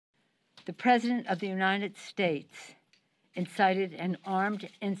The President of the United States incited an armed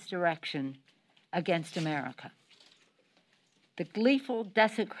insurrection against America. The gleeful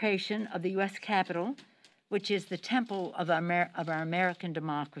desecration of the U.S. Capitol, which is the temple of our American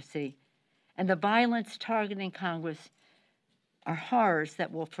democracy, and the violence targeting Congress are horrors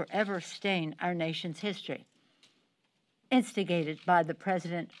that will forever stain our nation's history, instigated by the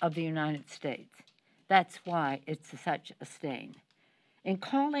President of the United States. That's why it's such a stain. In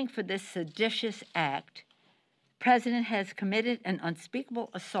calling for this seditious act, the President has committed an unspeakable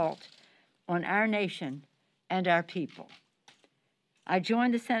assault on our nation and our people. I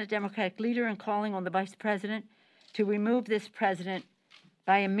join the Senate Democratic leader in calling on the Vice President to remove this President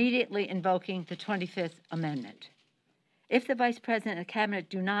by immediately invoking the 25th Amendment. If the Vice President and the Cabinet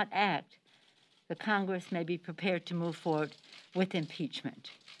do not act, the Congress may be prepared to move forward with impeachment.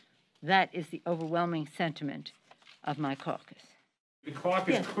 That is the overwhelming sentiment of my caucus. The clock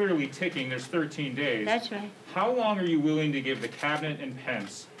is clearly ticking. There's 13 days. That's right. How long are you willing to give the Cabinet and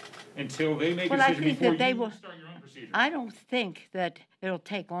Pence until they make a decision before you start your own procedure? I don't think that it'll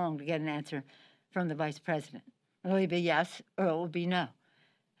take long to get an answer from the Vice President. It'll either be yes or it will be no,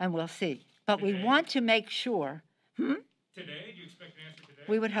 and we'll see. But we want to make sure. Today? Do you expect an answer today?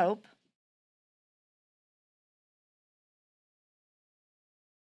 We would hope.